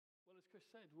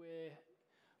said, we're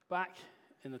back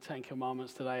in the Ten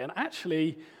Commandments today, and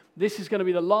actually, this is going to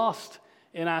be the last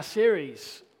in our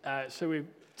series. So we've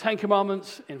 10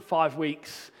 Commandments in 5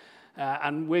 weeks,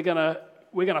 and we're gonna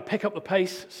pick up the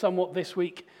pace somewhat this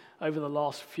week over the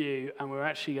last few, and we're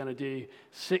actually going to do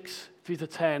 6 through to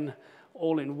 10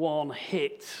 all in one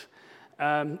hit.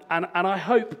 And I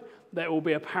hope that it will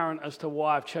be apparent as to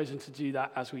why I've chosen to do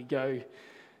that as we go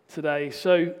today.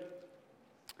 So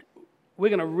we're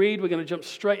going to jump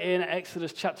straight in,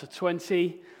 Exodus chapter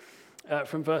 20,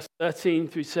 from verse 13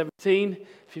 through 17.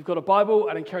 If you've got a Bible,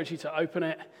 I'd encourage you to open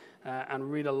it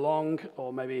and read along,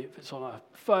 or maybe if it's on a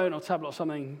phone or tablet or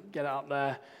something, get it up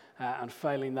there, and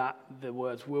failing that, the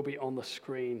words will be on the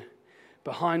screen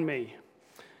behind me.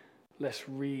 Let's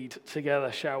read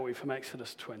together, shall we, from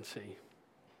Exodus 20. It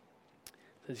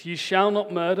says, "You shall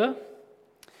not murder,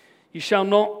 you shall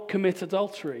not commit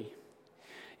adultery,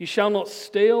 you shall not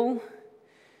steal,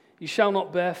 you shall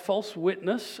not bear false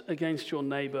witness against your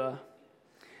neighbor.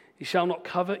 You shall not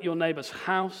covet your neighbor's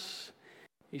house.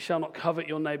 You shall not covet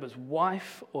your neighbor's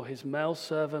wife, or his male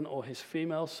servant, or his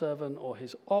female servant, or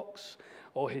his ox,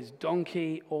 or his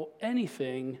donkey, or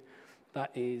anything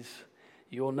that is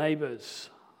your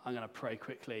neighbor's." I'm going to pray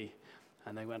quickly,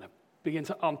 and then we're going to begin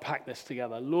to unpack this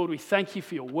together. Lord, we thank you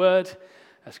for your word.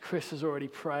 As Chris has already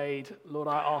prayed, Lord,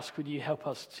 I ask, would you help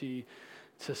us to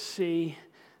see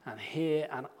and hear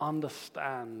and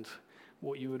understand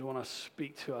what you would want to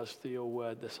speak to us through your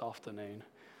word this afternoon.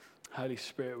 Holy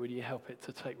Spirit, would you help it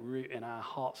to take root in our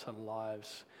hearts and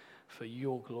lives? For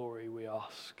your glory, we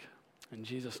ask. In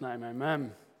Jesus' name,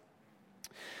 amen.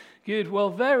 Good. Well,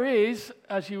 there is,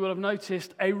 as you will have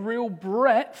noticed, a real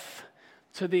breadth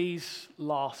to these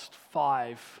last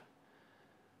 5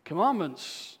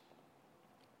 commandments.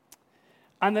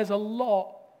 And there's a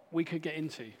lot we could get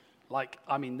into.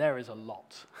 There is a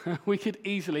lot. We could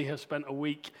easily have spent a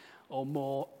week or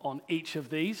more on each of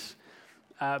these.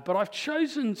 But I've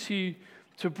chosen to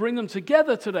bring them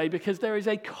together today because there is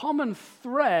a common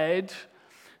thread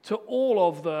to all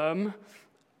of them,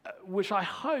 which I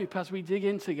hope as we dig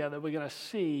in together we're going to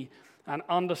see and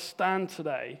understand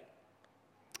today.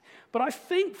 But I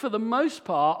think for the most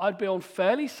part I'd be on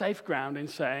fairly safe ground in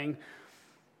saying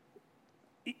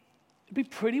be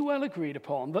pretty well agreed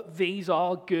upon that these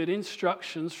are good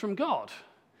instructions from God.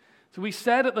 So we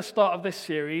said at the start of this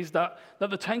series that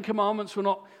the 10 Commandments were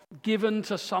not given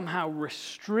to somehow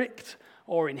restrict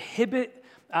or inhibit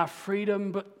our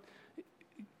freedom, but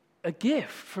a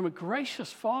gift from a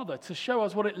gracious Father to show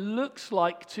us what it looks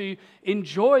like to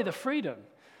enjoy the freedom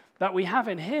that we have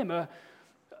in Him, a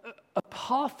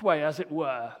pathway, as it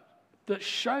were, that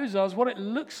shows us what it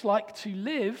looks like to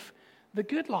live the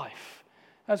good life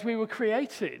as we were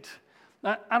created.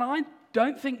 And I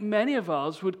don't think many of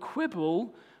us would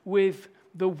quibble with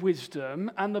the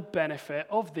wisdom and the benefit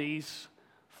of these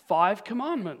 5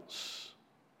 commandments.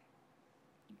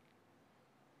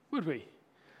 Would we?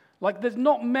 There's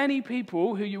not many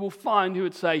people who you will find who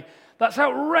would say, that's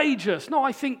outrageous. No,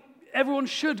 I think everyone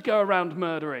should go around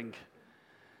murdering.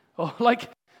 Or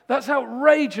that's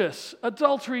outrageous.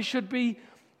 Adultery should be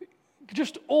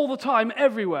just all the time,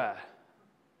 everywhere.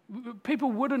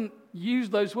 People wouldn't use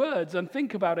those words and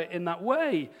think about it in that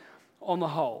way on the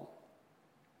whole.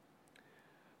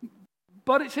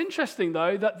 But it's interesting,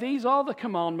 though, that these are the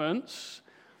commandments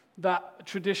that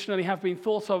traditionally have been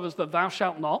thought of as the thou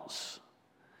shalt nots.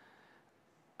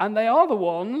 And they are the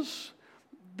ones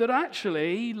that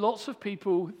actually lots of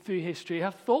people through history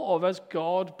have thought of as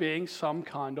God being some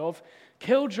kind of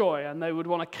killjoy. And they would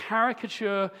want to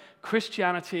caricature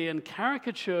Christianity and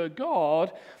caricature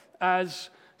God as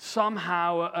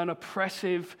somehow an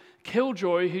oppressive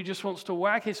killjoy who just wants to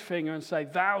wag his finger and say,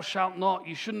 thou shalt not,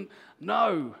 you shouldn't,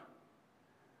 no.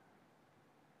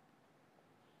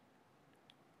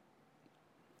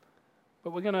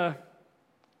 But we're going to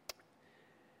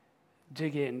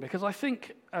dig in because I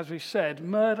think, as we've said,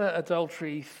 murder,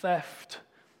 adultery, theft,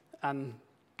 and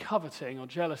coveting or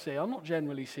jealousy are not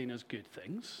generally seen as good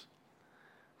things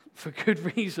for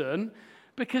good reason,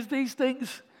 because these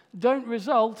things don't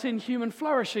result in human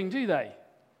flourishing, do they?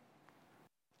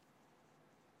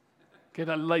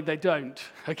 They don't,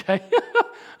 okay?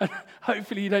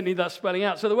 Hopefully you don't need that spelling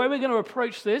out. So the way we're going to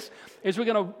approach this is we're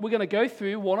going to go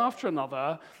through one after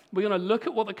another. We're going to look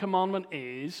at what the commandment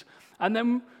is, and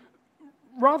then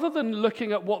rather than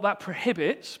looking at what that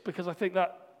prohibits, because I think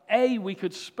that A, we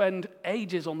could spend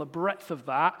ages on the breadth of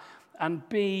that, and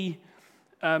B,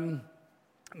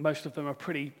 most of them are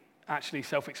pretty actually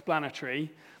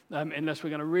self-explanatory, unless we're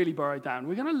going to really burrow down.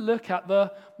 We're going to look at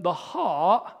the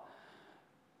heart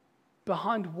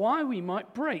behind why we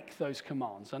might break those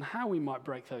commands and how we might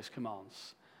break those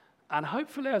commands. And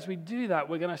hopefully as we do that,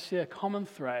 we're going to see a common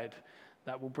thread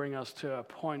that will bring us to a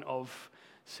point of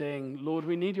saying, Lord,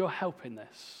 we need your help in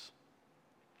this.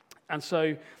 And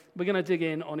so we're going to dig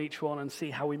in on each one and see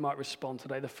how we might respond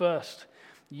today. The first,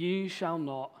 you shall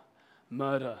not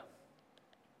murder.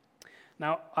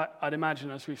 Now, I'd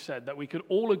imagine, as we've said, that we could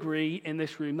all agree in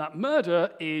this room that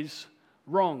murder is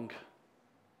wrong.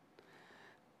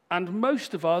 And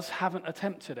most of us haven't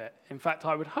attempted it. In fact,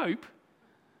 I would hope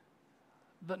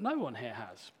that no one here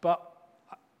has. But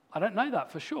I don't know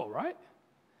that for sure, right?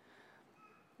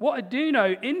 What I do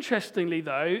know, interestingly,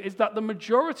 though, is that the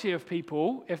majority of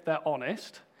people, if they're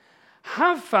honest,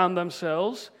 have found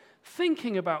themselves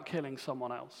thinking about killing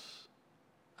someone else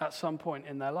at some point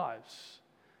in their lives.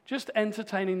 Just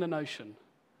entertaining the notion.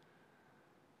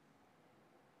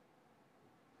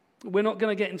 We're not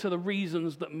going to get into the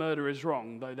reasons that murder is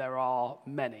wrong, though there are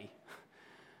many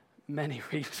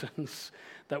reasons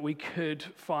that we could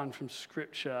find from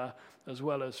Scripture as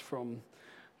well as from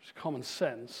common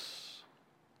sense.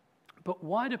 But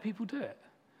why do people do it?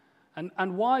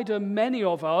 And why do many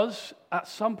of us, at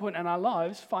some point in our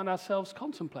lives, find ourselves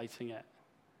contemplating it?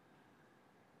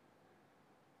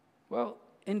 Well,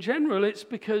 in general, it's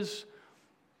because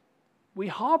we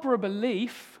harbor a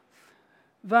belief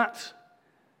that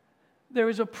there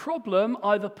is a problem,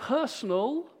 either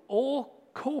personal or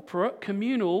corporate,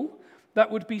 communal,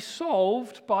 that would be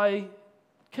solved by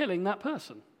killing that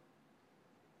person.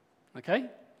 Okay? I'll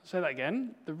say that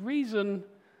again. The reason,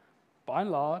 by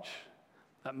and large,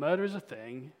 that murder is a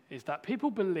thing is that people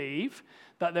believe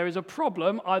that there is a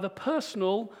problem, either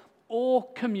personal or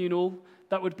communal,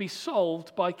 that would be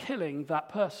solved by killing that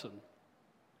person.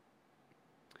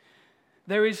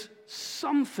 There is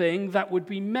something that would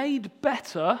be made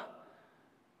better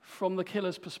from the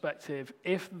killer's perspective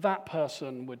if that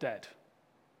person were dead.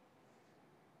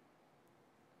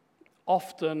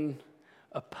 Often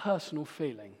a personal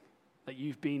feeling that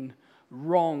you've been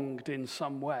wronged in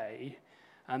some way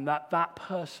and that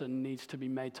person needs to be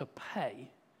made to pay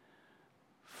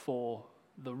for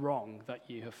the wrong that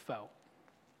you have felt.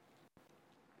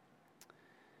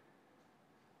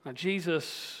 Now,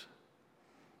 Jesus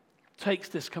takes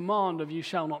this command of you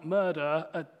shall not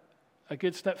murder a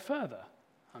good step further.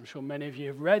 I'm sure many of you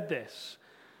have read this,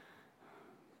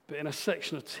 but in a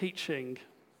section of teaching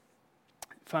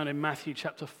found in Matthew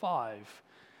chapter 5,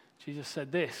 Jesus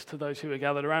said this to those who were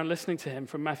gathered around listening to him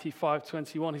from Matthew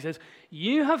 5:21. He says,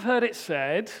 you have heard it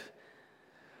said,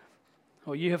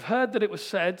 or you have heard that it was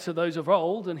said to those of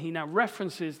old, and he now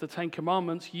references the Ten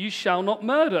Commandments, you shall not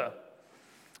murder.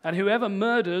 And whoever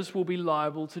murders will be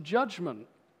liable to judgment.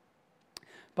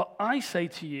 But I say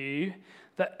to you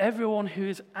that everyone who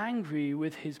is angry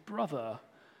with his brother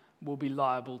will be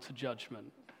liable to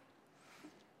judgment.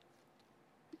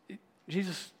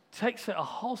 Jesus takes it a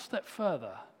whole step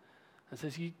further and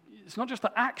says, it's not just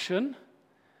the action,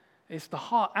 it's the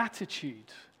heart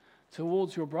attitude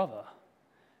towards your brother.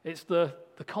 It's the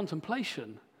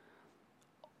contemplation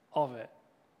of it.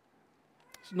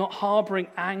 It's not harboring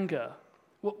anger.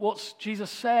 What's Jesus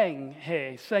saying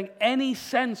here? He's saying any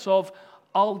sense of,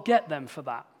 I'll get them for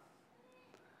that.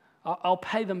 I'll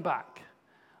pay them back.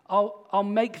 I'll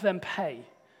make them pay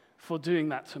for doing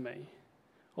that to me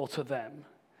or to them.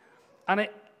 And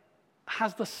it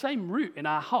has the same root in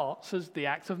our hearts as the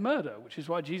act of murder, which is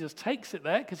why Jesus takes it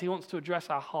there, because he wants to address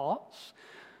our hearts,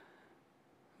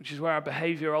 which is where our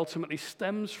behavior ultimately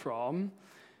stems from.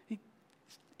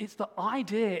 It's the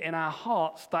idea in our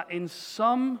hearts that in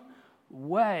some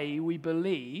way we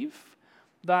believe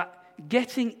that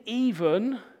getting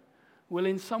even will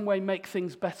in some way make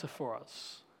things better for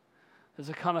us. There's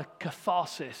a kind of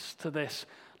catharsis to this,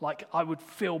 like I would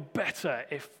feel better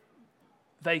if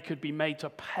they could be made to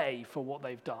pay for what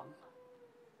they've done.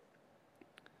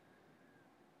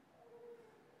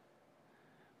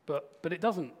 But it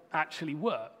doesn't actually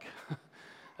work.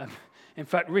 In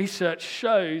fact, research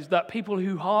shows that people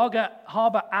who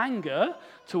harbor anger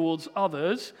towards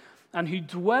others and who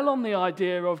dwell on the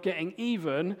idea of getting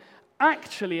even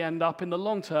actually end up in the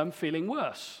long term feeling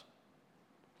worse.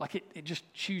 Like it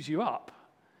just chews you up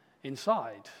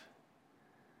inside.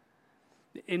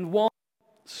 In one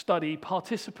study,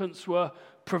 participants were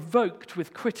provoked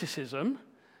with criticism,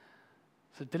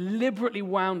 so deliberately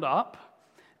wound up,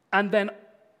 and then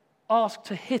asked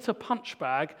to hit a punch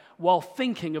bag while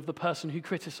thinking of the person who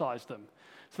criticized them.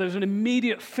 So there was an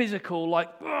immediate physical, like,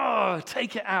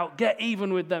 take it out, get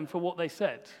even with them for what they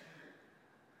said.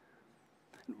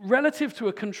 Relative to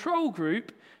a control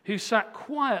group who sat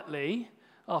quietly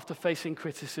after facing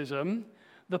criticism,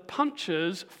 the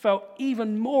punchers felt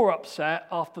even more upset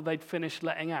after they'd finished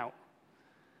letting out.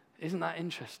 Isn't that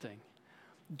interesting?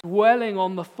 Dwelling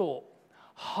on the thought,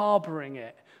 harboring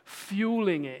it,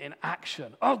 fueling it in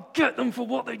action. I'll get them for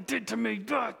what they did to me.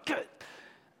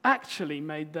 Actually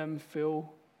made them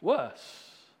feel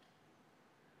worse.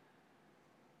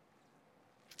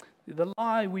 The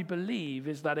lie we believe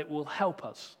is that it will help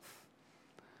us,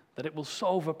 that it will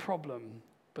solve a problem,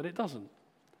 but it doesn't.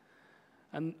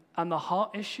 And the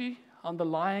heart issue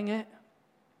underlying it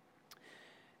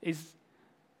is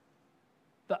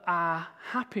that our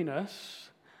happiness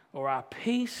or our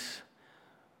peace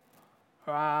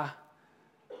or our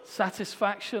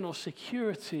satisfaction or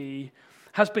security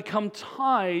has become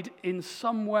tied in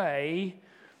some way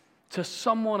to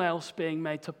someone else being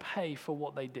made to pay for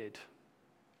what they did.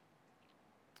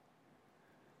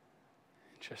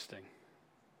 Interesting.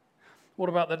 What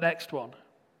about the next one?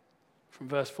 From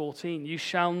verse 14, you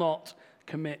shall not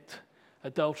commit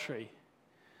adultery.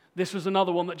 This was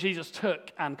another one that Jesus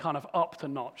took and kind of upped a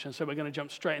notch. And so we're going to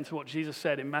jump straight into what Jesus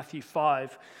said in Matthew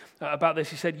 5 about this.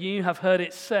 He said, you have heard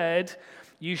it said,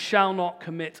 you shall not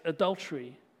commit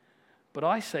adultery. But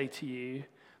I say to you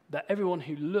that everyone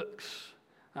who looks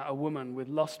at a woman with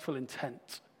lustful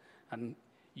intent, and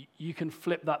you can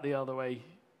flip that the other way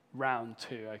round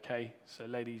too, okay? So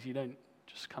ladies, you don't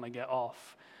just kind of get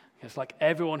off. It's like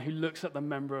everyone who looks at the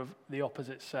member of the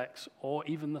opposite sex or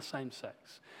even the same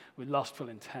sex with lustful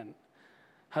intent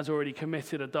has already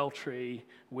committed adultery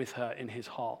with her in his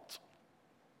heart.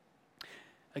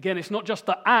 Again, it's not just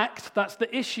the act that's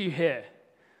the issue here.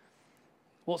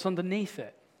 What's underneath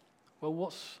it?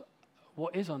 Well,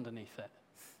 what is underneath it?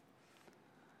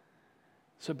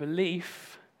 So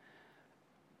belief,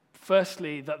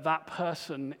 firstly, that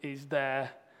person is there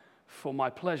for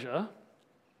my pleasure,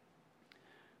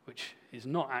 which is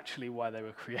not actually why they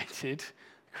were created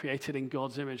in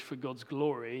God's image for God's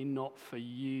glory, not for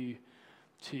you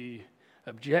to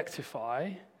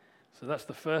objectify. So that's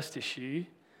the first issue.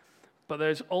 But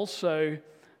there's also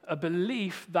a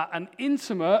belief that an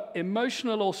intimate,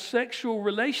 emotional, or sexual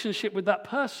relationship with that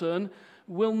person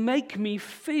will make me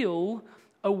feel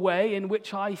a way in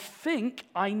which I think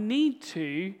I need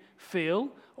to feel,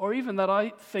 or even that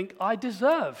I think I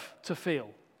deserve to feel.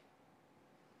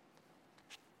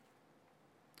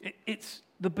 It's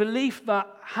the belief that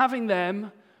having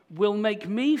them will make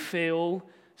me feel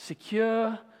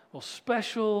secure or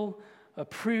special,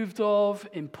 approved of,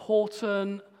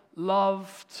 important,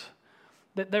 loved,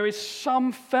 that there is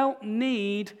some felt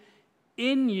need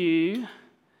in you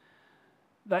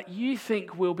that you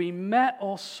think will be met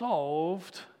or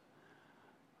solved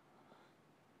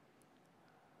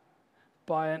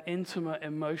by an intimate,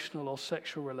 emotional, or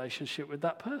sexual relationship with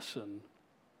that person.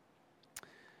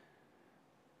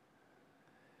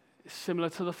 It's similar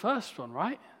to the first one,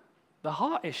 right? The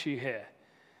heart issue here.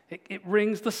 It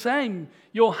rings the same.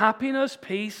 Your happiness,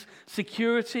 peace,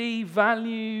 security,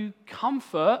 value,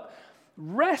 comfort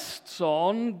rests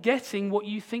on getting what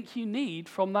you think you need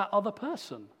from that other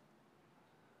person.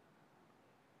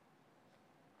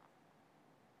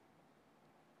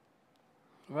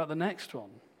 What about the next one?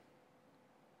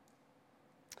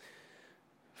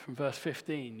 From verse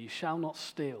 15, you shall not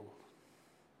steal.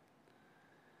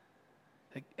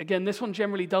 Again, this one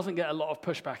generally doesn't get a lot of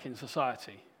pushback in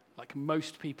society. Like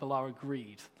most people are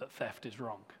agreed that theft is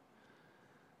wrong.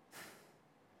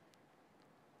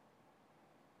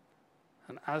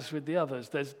 And as with the others,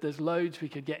 there's loads we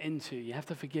could get into. You have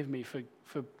to forgive me for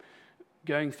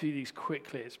going through these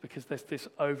quickly. It's because there's this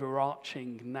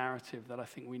overarching narrative that I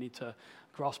think we need to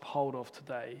grasp hold of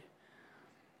today.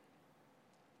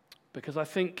 Because I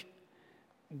think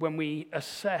when we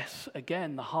assess,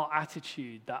 again, the heart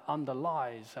attitude that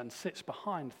underlies and sits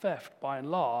behind theft, by and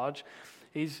large,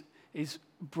 is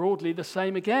broadly the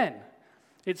same again.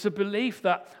 It's a belief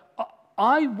that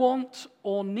I want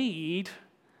or need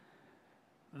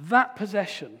that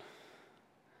possession,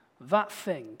 that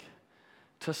thing,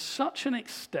 to such an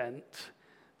extent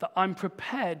that I'm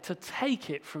prepared to take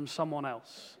it from someone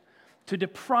else, to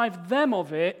deprive them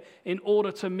of it in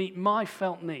order to meet my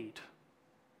felt need.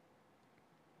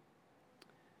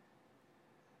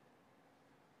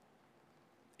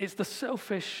 It's the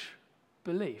selfish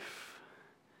belief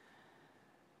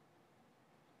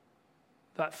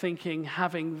that thinking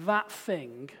having that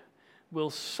thing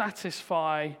will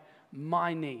satisfy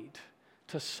my need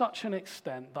to such an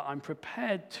extent that I'm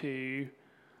prepared to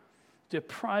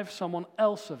deprive someone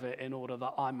else of it in order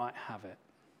that I might have it.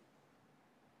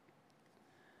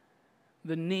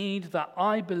 The need that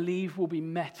I believe will be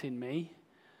met in me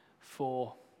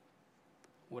for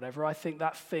whatever I think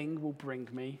that thing will bring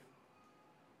me.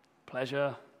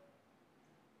 Pleasure,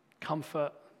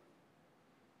 comfort,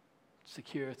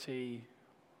 security,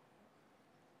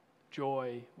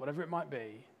 joy, whatever it might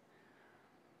be.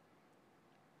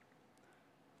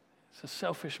 It's a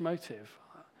selfish motive.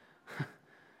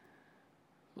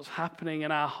 What's happening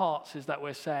in our hearts is that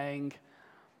we're saying,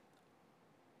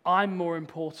 I'm more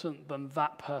important than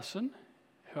that person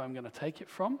who I'm going to take it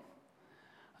from.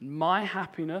 And my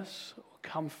happiness or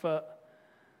comfort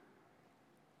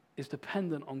is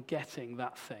dependent on getting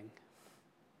that thing.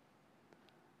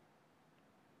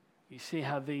 You see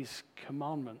how these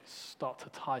commandments start to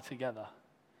tie together.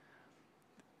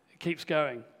 It keeps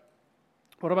going.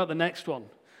 What about the next one?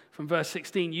 From verse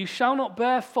 16, you shall not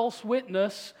bear false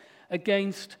witness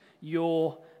against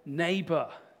your neighbor.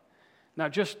 Now,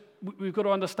 we've got to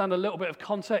understand a little bit of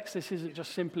context. This isn't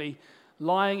just simply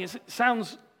lying. It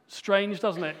sounds strange,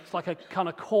 doesn't it? It's like a kind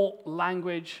of court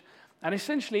language, and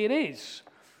essentially it is.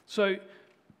 So,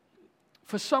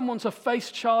 for someone to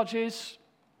face charges,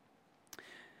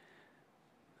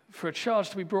 for a charge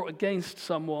to be brought against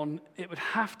someone, it would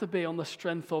have to be on the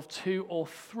strength of 2 or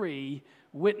 3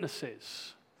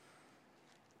 witnesses.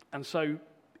 And so,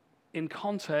 in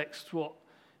context, what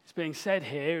is being said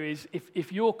here is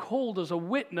if you're called as a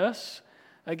witness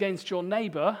against your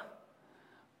neighbor,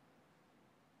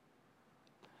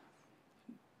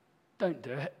 don't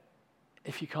do it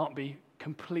if you can't be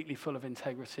completely full of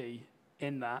integrity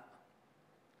in that.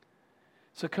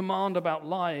 It's a command about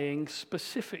lying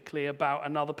specifically about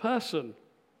another person.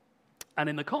 And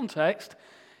in the context,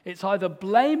 it's either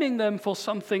blaming them for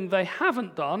something they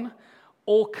haven't done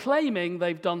or claiming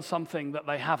they've done something that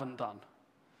they haven't done.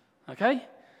 Okay?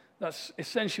 That's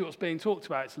essentially what's being talked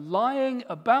about. It's lying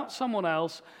about someone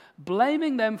else,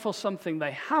 blaming them for something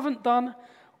they haven't done,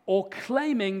 or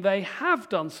claiming they have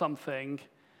done something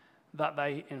that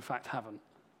they in fact haven't.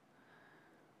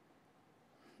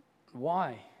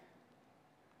 Why?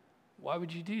 Why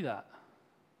would you do that?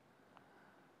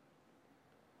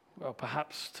 Well,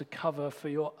 perhaps to cover for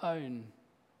your own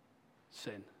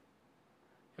sin,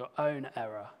 your own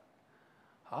error.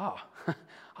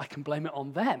 I can blame it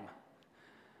on them.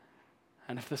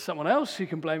 And if there's someone else who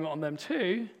can blame it on them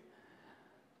too,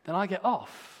 then I get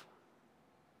off.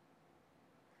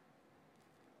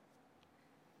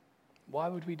 Why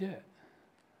would we do it?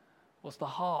 What's the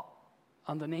heart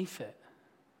underneath it?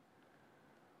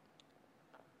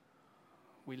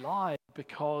 We lie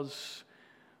because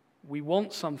we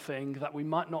want something that we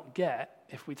might not get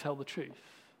if we tell the truth.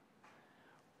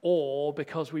 Or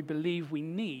because we believe we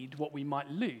need what we might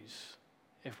lose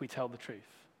if we tell the truth.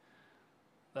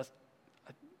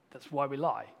 That's why we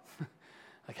lie.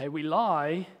 Okay, we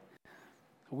lie,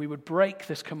 we would break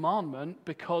this commandment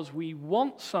because we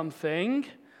want something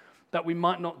that we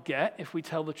might not get if we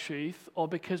tell the truth, or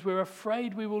because we're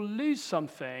afraid we will lose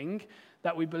something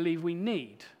that we believe we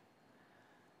need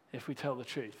if we tell the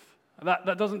truth.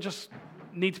 That doesn't just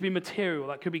need to be material.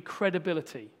 That could be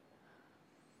credibility,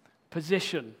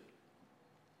 position,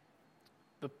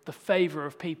 the favor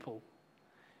of people.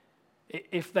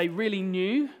 If they really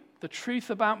knew the truth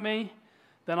about me,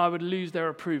 then I would lose their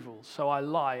approval. So I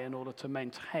lie in order to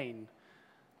maintain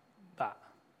that.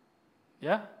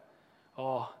 Yeah?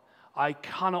 Or I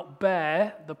cannot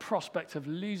bear the prospect of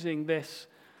losing this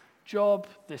job,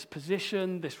 this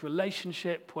position, this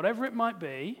relationship, whatever it might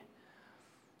be.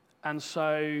 And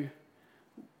so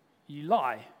you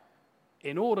lie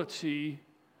in order to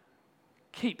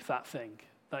keep that thing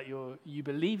that you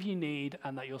believe you need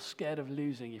and that you're scared of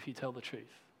losing if you tell the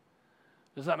truth.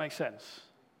 Does that make sense?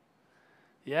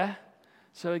 Yeah?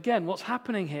 So again, what's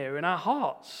happening here in our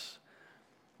hearts?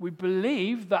 We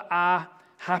believe that our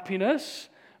happiness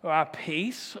or our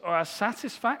peace or our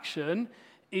satisfaction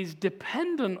is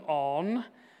dependent on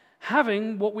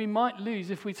having what we might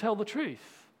lose if we tell the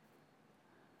truth.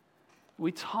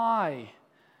 We tie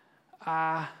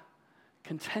our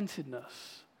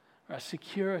contentedness, our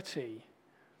security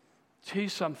to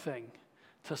something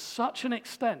to such an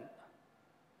extent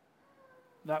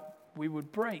that we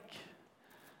would break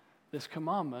this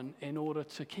commandment in order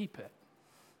to keep it.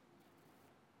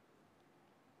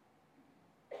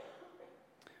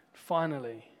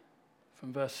 Finally,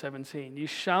 from verse 17, you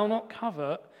shall not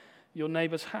covet your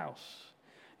neighbor's house.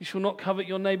 You shall not covet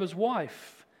your neighbor's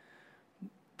wife.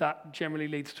 That generally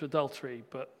leads to adultery,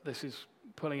 but this is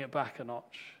pulling it back a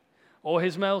notch. Or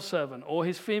his male servant, or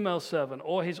his female servant,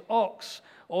 or his ox,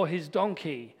 or his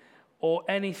donkey, or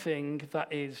anything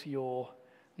that is your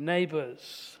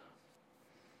neighbor's.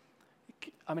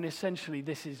 I mean, essentially,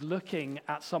 this is looking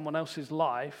at someone else's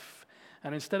life,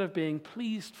 and instead of being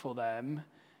pleased for them,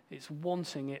 it's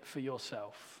wanting it for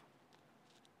yourself.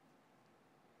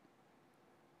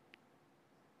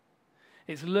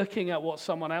 It's looking at what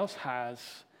someone else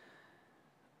has,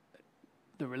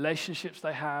 the relationships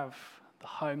they have, the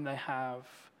home they have,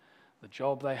 the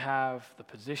job they have, the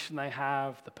position they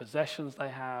have, the possessions they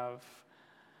have,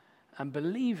 and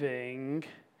believing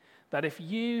that if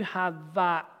you had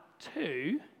that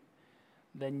too,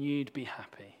 then you'd be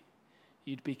happy.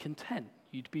 You'd be content.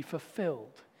 You'd be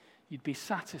fulfilled. You'd be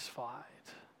satisfied.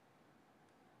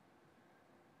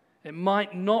 It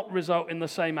might not result in the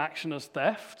same action as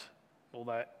theft,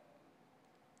 although it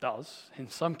does in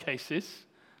some cases,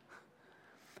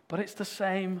 but it's the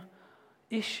same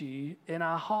issue in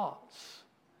our hearts.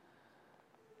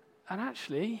 And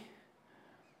actually,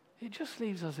 it just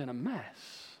leaves us in a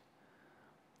mess.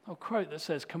 A quote that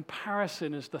says,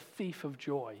 "Comparison is the thief of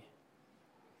joy."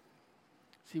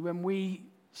 See, when we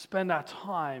spend our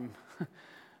time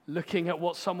looking at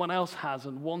what someone else has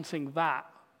and wanting that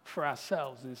for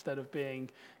ourselves instead of being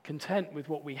content with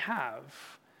what we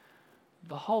have,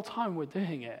 the whole time we're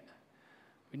doing it,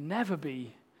 we'd never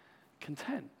be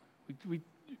content. We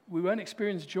won't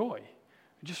experience joy,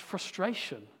 just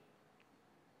frustration.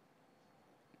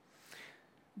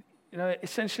 You know,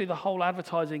 essentially the whole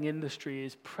advertising industry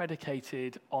is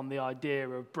predicated on the idea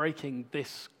of breaking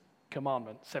this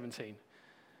commandment, 17.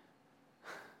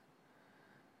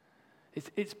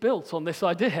 It's built on this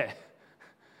idea.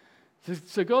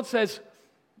 So God says,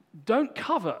 don't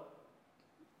covet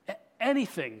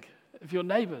anything of your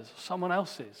neighbor's or someone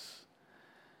else's.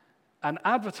 And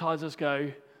advertisers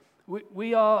go,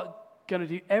 we are going to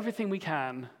do everything we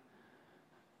can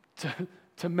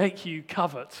to make you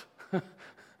covet.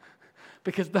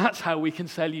 Because that's how we can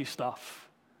sell you stuff.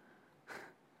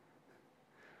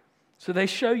 So they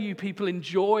show you people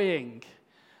enjoying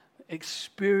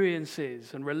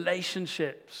experiences and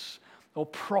relationships or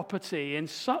property in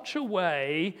such a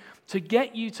way to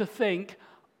get you to think,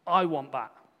 I want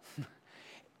that.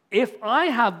 If I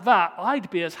had that, I'd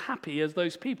be as happy as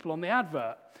those people on the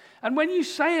advert. And when you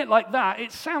say it like that,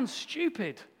 it sounds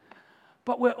stupid,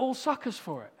 but we're all suckers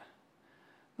for it.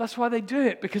 That's why they do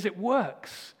it, because it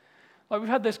works. Like we've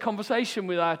had this conversation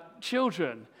with our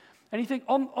children, and you think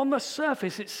on the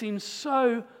surface it seems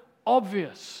so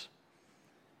obvious.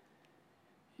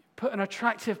 You put an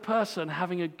attractive person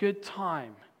having a good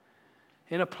time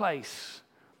in a place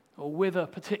or with a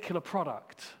particular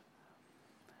product,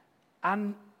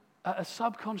 and at a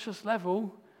subconscious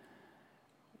level,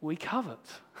 we covet.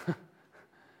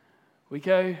 We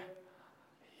go,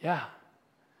 yeah,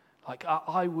 like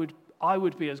I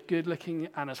would be as good looking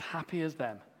and as happy as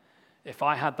them if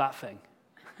I had that thing.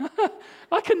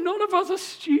 Like, and none of us are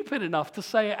stupid enough to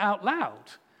say it out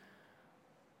loud.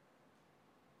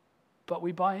 But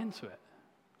we buy into it.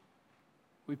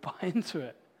 We buy into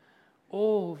it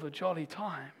all the jolly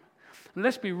time. And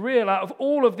let's be real, out of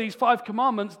all of these 5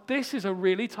 commandments, this is a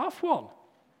really tough one.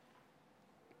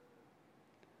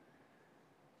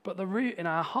 But the root in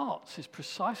our hearts is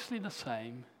precisely the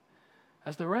same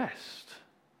as the rest.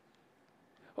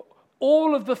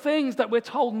 All of the things that we're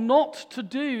told not to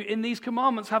do in these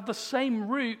commandments have the same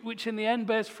root, which in the end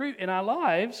bears fruit in our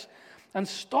lives and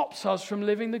stops us from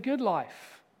living the good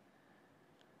life.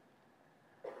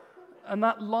 And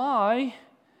that lie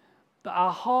that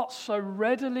our hearts so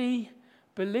readily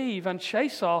believe and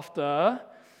chase after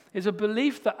is a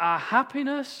belief that our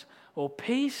happiness or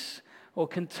peace or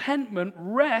contentment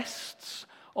rests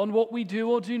on what we do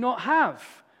or do not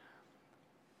have.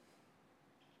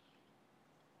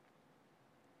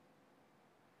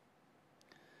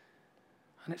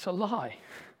 And it's a lie.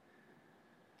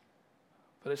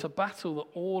 But it's a battle that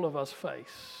all of us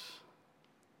face.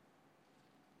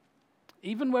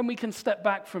 Even when we can step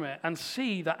back from it and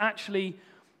see that actually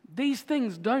these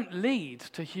things don't lead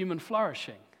to human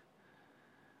flourishing.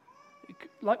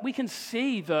 Like we can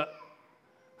see that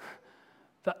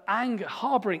anger,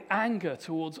 harboring anger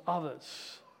towards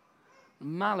others,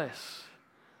 malice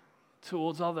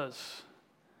towards others,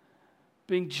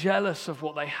 being jealous of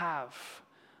what they have,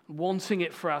 wanting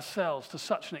it for ourselves to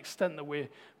such an extent that we're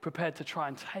prepared to try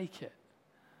and take it.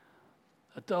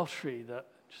 Adultery that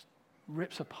just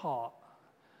rips apart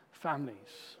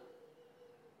families.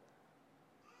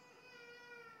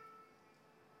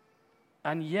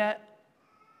 And yet,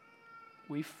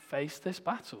 we face this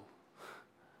battle.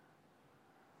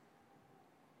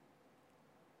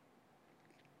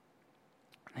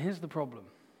 And here's the problem.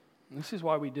 And this is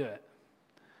why we do it.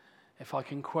 If I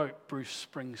can quote Bruce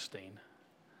Springsteen.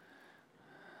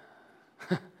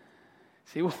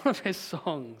 See, one of his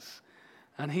songs,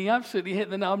 and he absolutely hit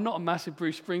the nail. I'm not a massive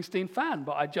Bruce Springsteen fan,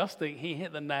 but I just think he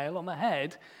hit the nail on the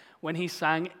head when he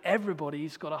sang,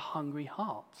 "Everybody's got a hungry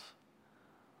heart."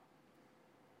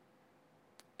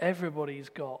 Everybody's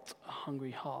got a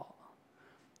hungry heart.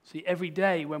 See, every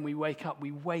day when we wake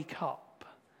up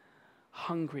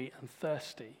hungry and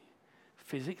thirsty.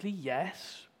 Physically,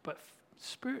 yes, but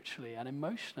spiritually and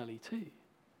emotionally too.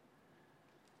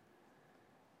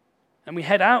 And we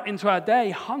head out into our day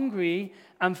hungry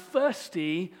and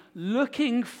thirsty,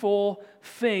 looking for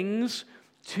things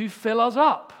to fill us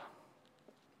up.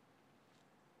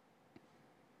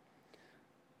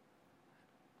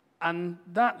 And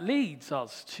that leads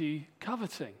us to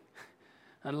coveting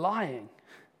and lying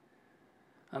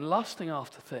and lusting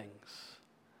after things,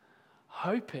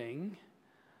 hoping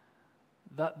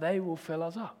that they will fill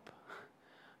us up,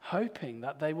 hoping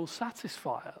that they will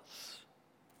satisfy us.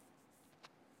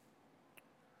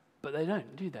 But they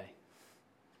don't, do they?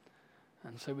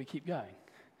 And so we keep going,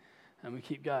 and we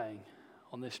keep going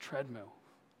on this treadmill.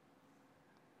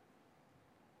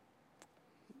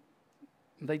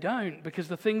 They don't, because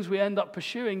the things we end up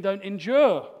pursuing don't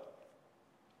endure.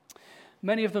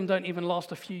 Many of them don't even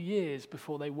last a few years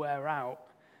before they wear out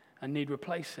and need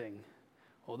replacing,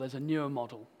 or there's a newer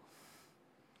model.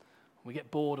 We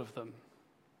get bored of them.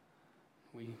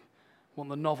 We want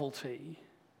the novelty.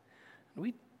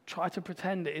 We try to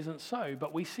pretend it isn't so,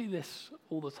 but we see this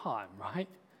all the time, right?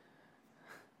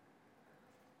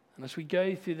 And as we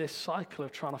go through this cycle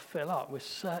of trying to fill up, we're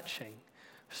searching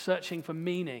for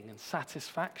meaning and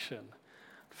satisfaction,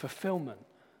 fulfillment,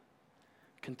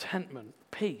 contentment,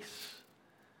 peace,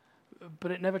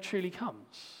 but it never truly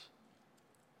comes.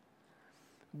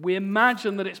 We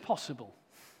imagine that it's possible,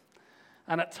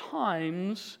 and at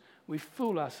times we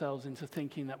fool ourselves into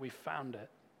thinking that we've found it,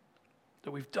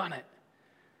 that we've done it.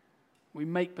 We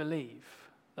make believe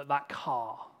that that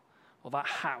car or that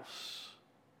house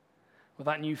or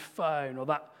that new phone or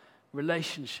that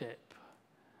relationship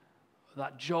or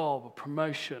that job or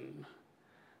promotion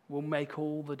will make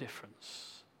all the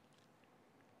difference.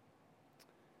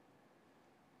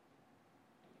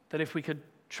 That if we could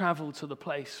travel to the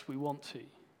place we want to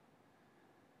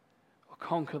or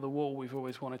conquer the wall we've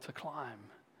always wanted to climb,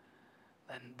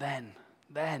 then.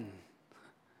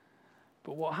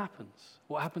 But what happens?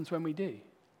 What happens when we do?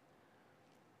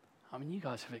 I mean, you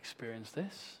guys have experienced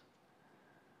this.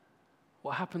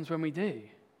 What happens when we do?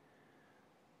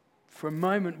 For a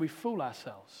moment, we fool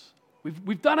ourselves.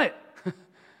 We've done it.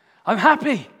 I'm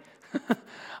happy.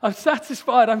 I'm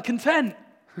satisfied. I'm content.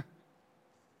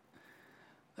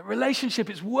 The relationship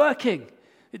is working.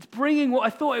 It's bringing what I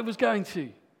thought it was going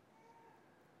to.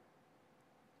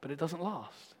 But it doesn't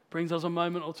last. It brings us a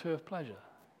moment or two of pleasure.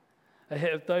 A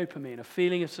hit of dopamine, a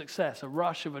feeling of success, a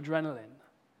rush of adrenaline,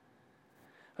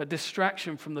 a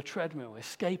distraction from the treadmill,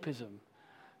 escapism,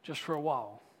 just for a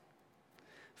while.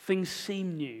 Things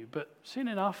seem new, but soon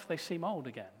enough they seem old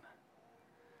again.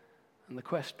 And the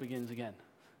quest begins again.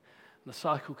 And the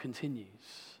cycle continues.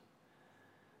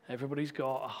 Everybody's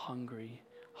got a hungry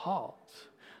heart.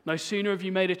 No sooner have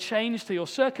you made a change to your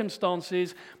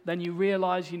circumstances than you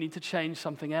realize you need to change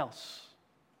something else.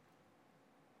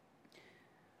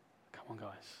 Come on,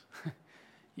 guys.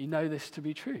 You know this to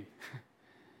be true.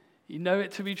 You know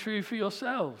it to be true for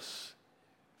yourselves.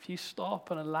 If you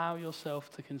stop and allow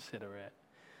yourself to consider it,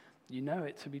 you know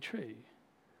it to be true.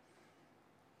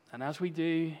 And as we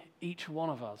do, each one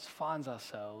of us finds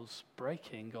ourselves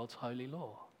breaking God's holy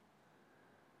law,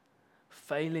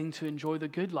 failing to enjoy the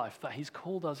good life that He's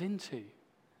called us into.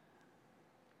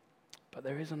 But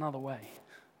there is another way.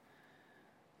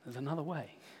 There's another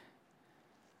way.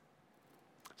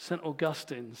 St.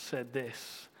 Augustine said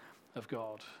this of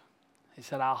God. He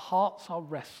said, "Our hearts are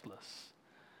restless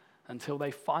until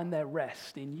they find their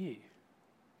rest in you."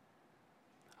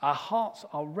 Our hearts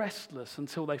are restless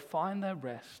until they find their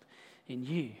rest in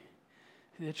you.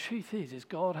 The truth is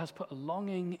God has put a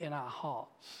longing in our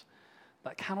hearts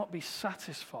that cannot be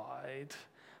satisfied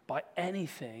by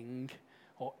anything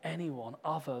or anyone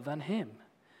other than Him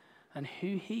and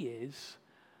who He is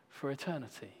for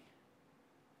eternity.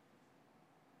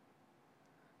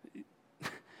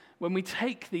 When we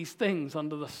take these things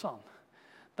under the sun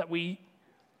that we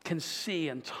can see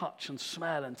and touch and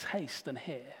smell and taste and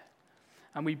hear,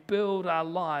 and we build our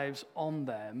lives on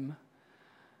them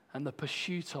and the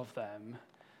pursuit of them,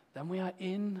 then we are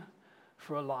in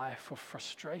for a life of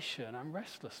frustration and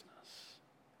restlessness.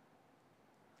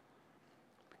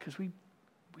 Because we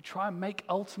try and make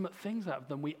ultimate things out of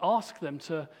them. We ask them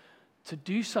to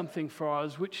do something for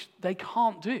us which they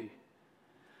can't do.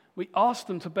 We ask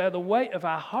them to bear the weight of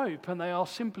our hope, and they are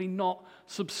simply not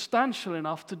substantial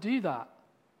enough to do that.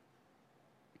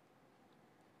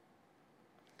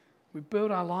 We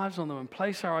build our lives on them and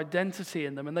place our identity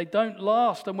in them, and they don't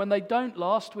last. And when they don't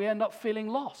last, we end up feeling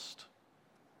lost.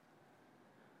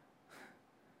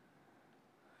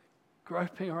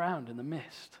 groping around in the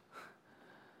mist,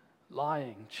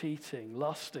 lying, cheating,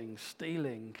 lusting,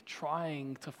 stealing,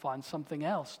 trying to find something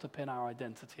else to pin our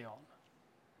identity on.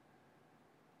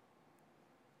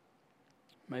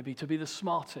 Maybe to be the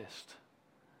smartest,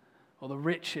 or the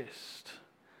richest,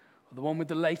 or the one with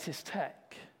the latest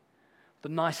tech, the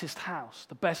nicest house,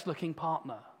 the best looking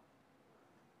partner.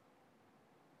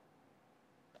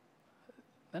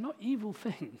 They're not evil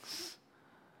things.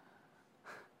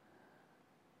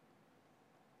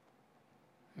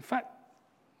 In fact,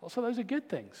 lots of those are good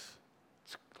things.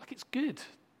 It's good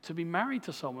to be married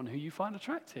to someone who you find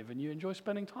attractive and you enjoy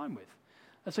spending time with.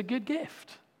 That's a good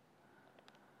gift.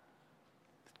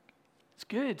 It's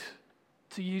good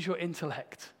to use your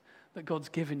intellect that God's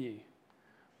given you.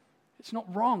 It's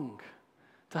not wrong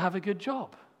to have a good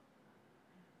job.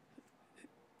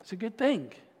 It's a good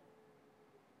thing.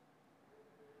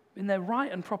 In their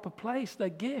right and proper place, they're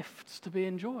gifts to be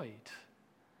enjoyed.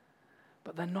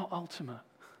 But they're not ultimate.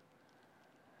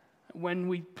 When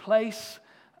we place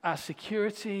our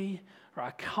security or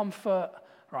our comfort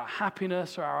or our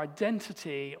happiness or our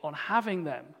identity on having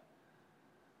them,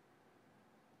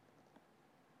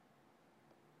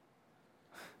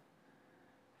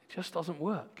 it just doesn't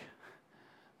work.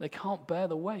 They can't bear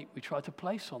the weight we try to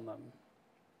place on them.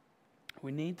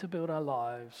 We need to build our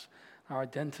lives, our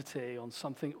identity on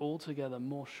something altogether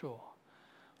more sure,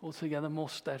 altogether more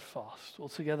steadfast,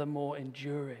 altogether more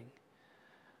enduring.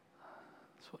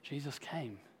 That's what Jesus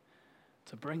came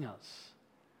to bring us.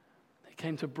 He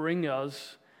came to bring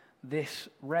us this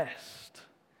rest.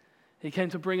 He came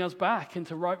to bring us back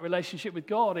into right relationship with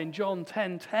God. In John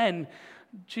 10:10,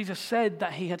 Jesus said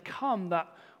that he had come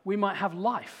that we might have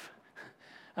life,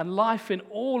 and life in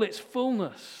all its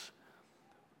fullness.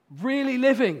 Really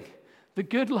living the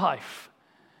good life,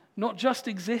 not just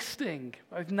existing,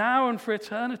 both now and for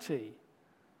eternity.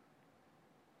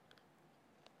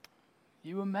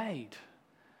 You were made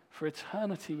for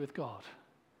eternity with God.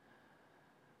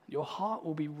 Your heart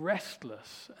will be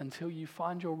restless until you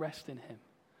find your rest in him,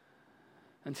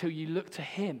 until you look to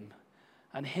him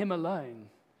and him alone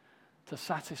to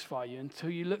satisfy you, until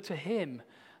you look to him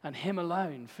and him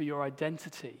alone for your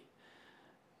identity,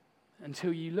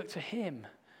 until you look to him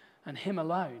and him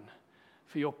alone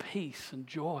for your peace and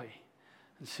joy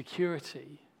and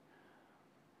security.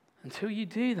 Until you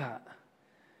do that,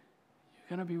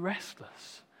 you're going to be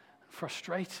restless and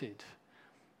frustrated,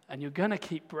 and you're going to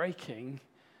keep breaking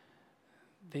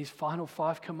these final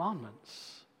 5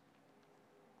 commandments.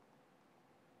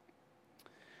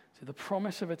 So the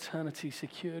promise of eternity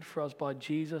secured for us by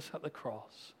Jesus at the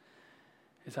cross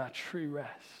is our true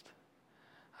rest.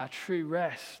 Our true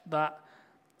rest that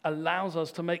allows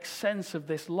us to make sense of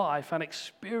this life and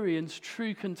experience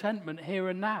true contentment here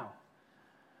and now,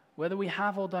 whether we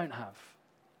have or don't have.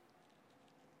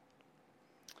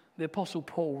 The Apostle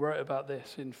Paul wrote about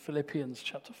this in Philippians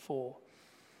chapter 4.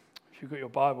 If you've got your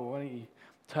Bible, why don't you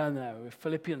turn there with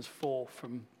Philippians 4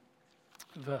 from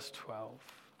verse 12.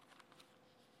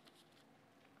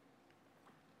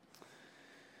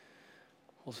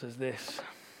 Paul says this: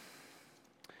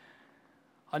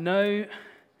 I know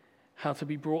how to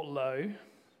be brought low,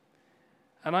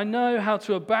 and I know how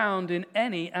to abound in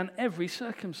any and every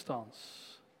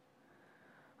circumstance.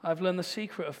 I've learned the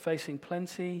secret of facing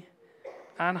plenty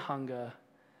and hunger,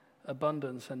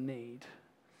 abundance and need.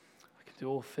 I can do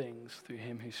all things through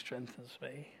him who strengthens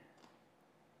me.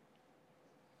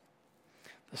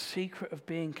 The secret of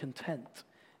being content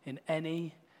in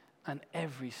any and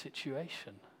every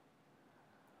situation.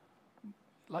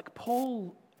 Like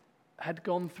Paul had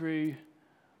gone through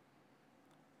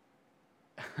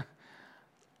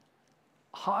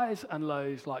highs and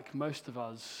lows like most of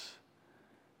us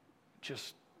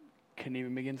just couldn't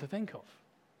even begin to think of.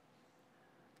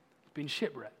 Been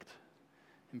shipwrecked,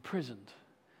 imprisoned,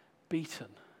 beaten,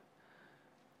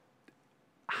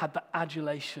 had the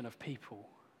adulation of people.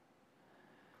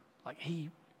 Like he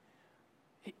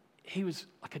was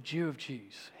like a Jew of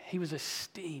Jews. He was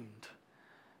esteemed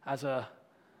as a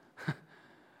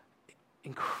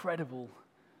incredible,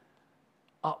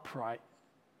 upright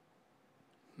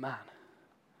man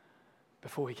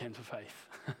before he came to faith.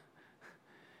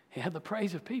 He had the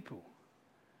praise of people.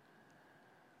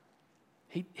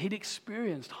 He'd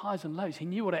experienced highs and lows. He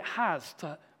knew what it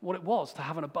was to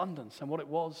have an abundance and what it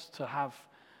was to have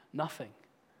nothing.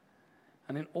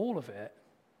 And in all of it,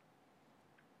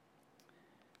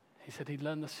 he said he'd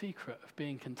learned the secret of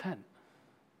being content.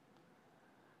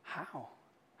 How?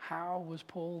 How was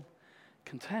Paul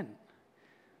content?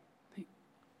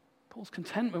 Paul's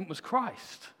contentment was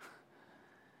Christ.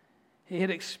 He had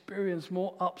experienced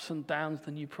more ups and downs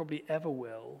than you probably ever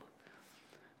will,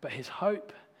 but his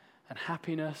hope and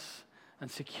happiness and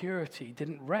security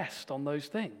didn't rest on those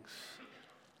things?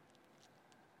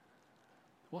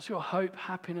 What's your hope,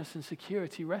 happiness, and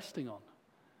security resting on?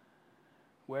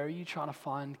 Where are you trying to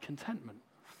find contentment?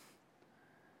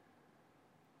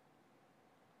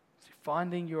 See,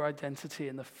 finding your identity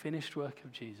in the finished work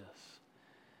of Jesus,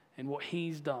 in what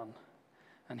he's done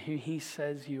and who he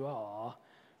says you are,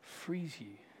 frees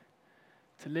you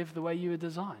to live the way you were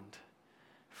designed,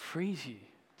 frees you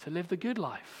to live the good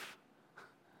life.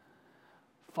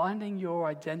 Finding your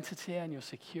identity and your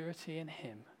security in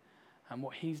him and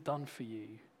what he's done for you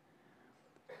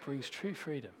brings true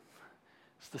freedom.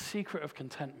 It's the secret of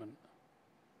contentment.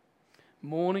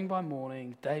 Morning by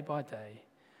morning, day by day,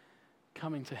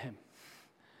 coming to him,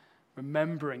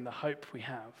 remembering the hope we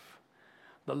have,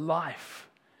 the life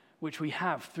which we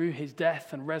have through his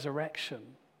death and resurrection.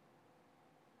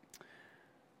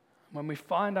 When we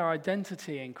find our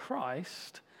identity in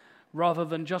Christ, rather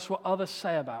than just what others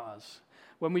say about us,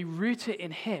 when we root it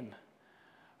in him,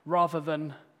 rather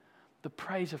than the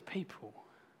praise of people,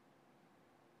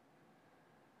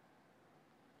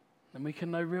 then we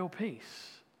can know real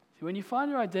peace. See, when you find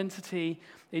your identity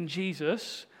in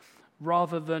Jesus,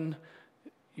 rather than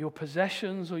your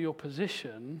possessions or your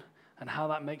position and how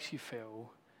that makes you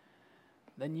feel,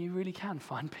 then you really can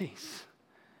find peace.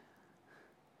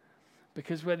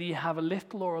 Because whether you have a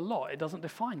little or a lot, it doesn't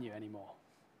define you anymore.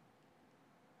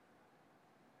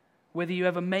 Whether you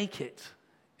ever make it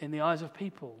in the eyes of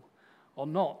people or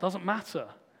not doesn't matter,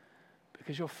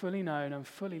 because you're fully known and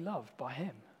fully loved by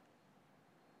him.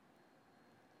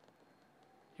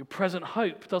 Your present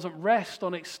hope doesn't rest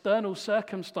on external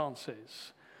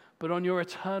circumstances, but on your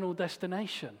eternal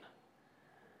destination.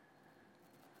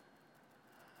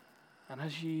 And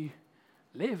as you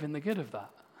live in the good of that,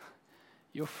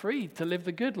 you're freed to live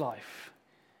the good life.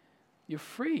 You're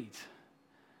freed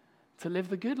to live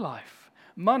the good life.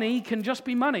 Money can just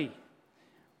be money.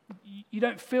 You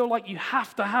don't feel like you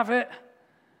have to have it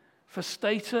for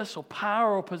status or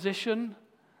power or position,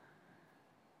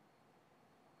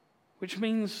 which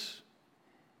means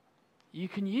you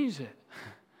can use it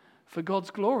for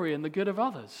God's glory and the good of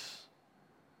others.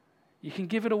 You can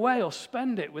give it away or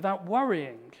spend it without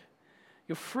worrying.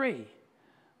 You're free.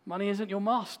 Money isn't your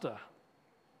master.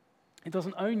 It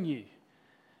doesn't own you.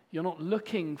 You're not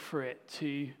looking for it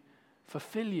to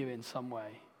fulfill you in some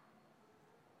way.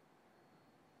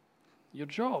 Your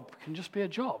job can just be a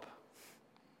job.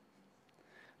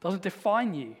 It doesn't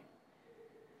define you. You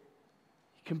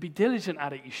can be diligent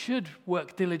at it. You should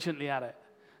work diligently at it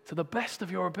to the best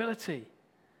of your ability.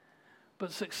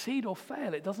 But succeed or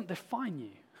fail, it doesn't define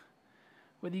you.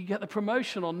 Whether you get the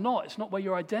promotion or not, it's not where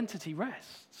your identity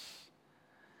rests.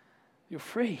 You're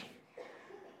free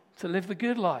to live the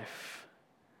good life.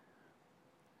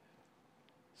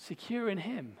 Secure in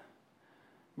him.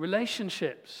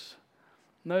 Relationships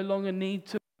no longer need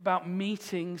to be about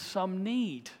meeting some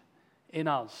need in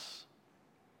us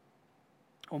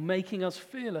or making us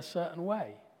feel a certain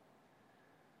way.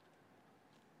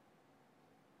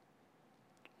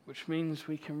 Which means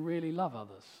we can really love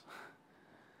others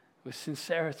with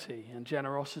sincerity and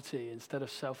generosity instead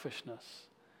of selfishness.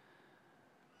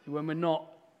 When we're not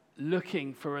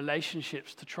looking for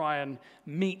relationships to try and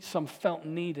meet some felt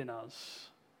need in us,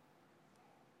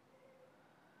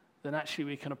 then actually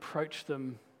we can approach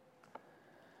them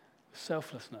with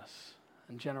selflessness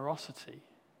and generosity.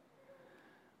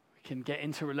 We can get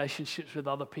into relationships with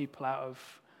other people out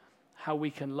of how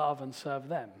we can love and serve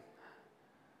them,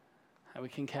 how we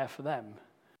can care for them.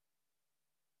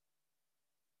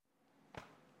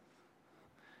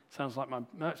 Sounds like no,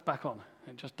 it's back on.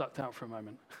 It just ducked out for a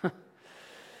moment.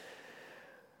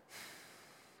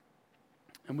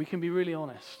 And we can be really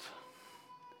honest.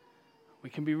 We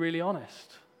can be really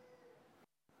honest.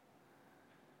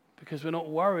 Because we're not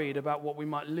worried about what we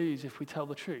might lose if we tell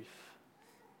the truth.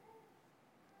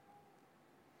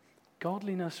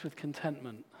 Godliness with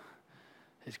contentment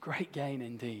is great gain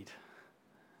indeed.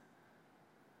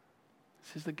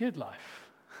 This is the good life.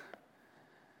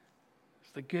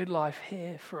 It's the good life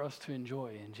here for us to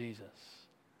enjoy in Jesus.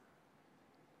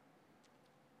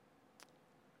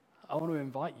 I want to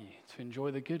invite you to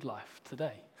enjoy the good life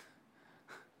today.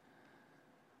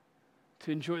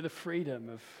 To enjoy the freedom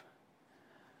of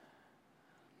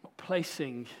not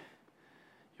placing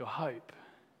your hope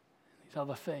in these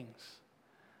other things.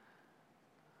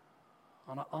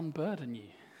 I want to unburden you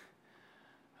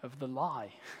of the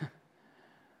lie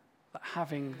that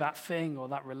having that thing or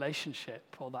that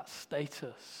relationship or that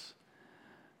status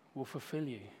will fulfill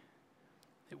you.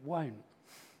 It won't.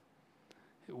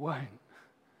 It won't.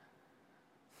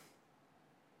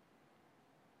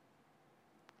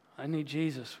 Only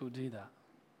Jesus will do that.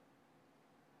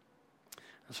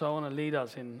 And so I want to lead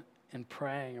us in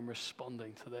praying and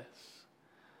responding to this.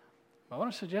 I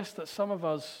want to suggest that some of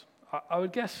us, I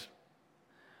would guess,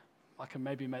 I can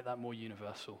maybe make that more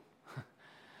universal,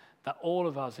 that all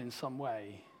of us in some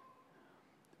way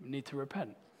need to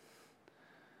repent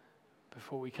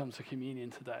before we come to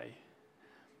communion today,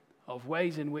 of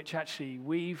ways in which actually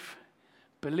we've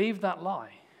believed that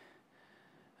lie,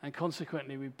 and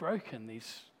consequently we've broken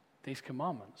these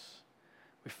commandments.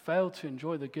 We've failed to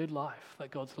enjoy the good life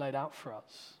that God's laid out for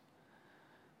us.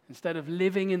 Instead of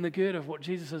living in the good of what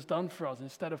Jesus has done for us,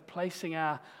 instead of placing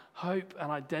our hope and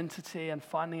identity and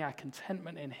finding our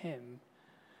contentment in him,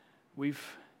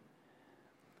 we've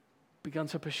begun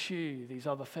to pursue these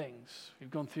other things. We've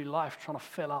gone through life trying to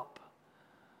fill up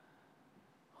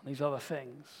on these other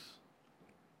things.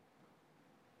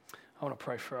 I want to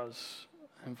pray for us.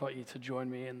 I invite you to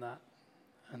join me in that.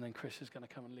 And then Chris is going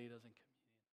to come and lead us in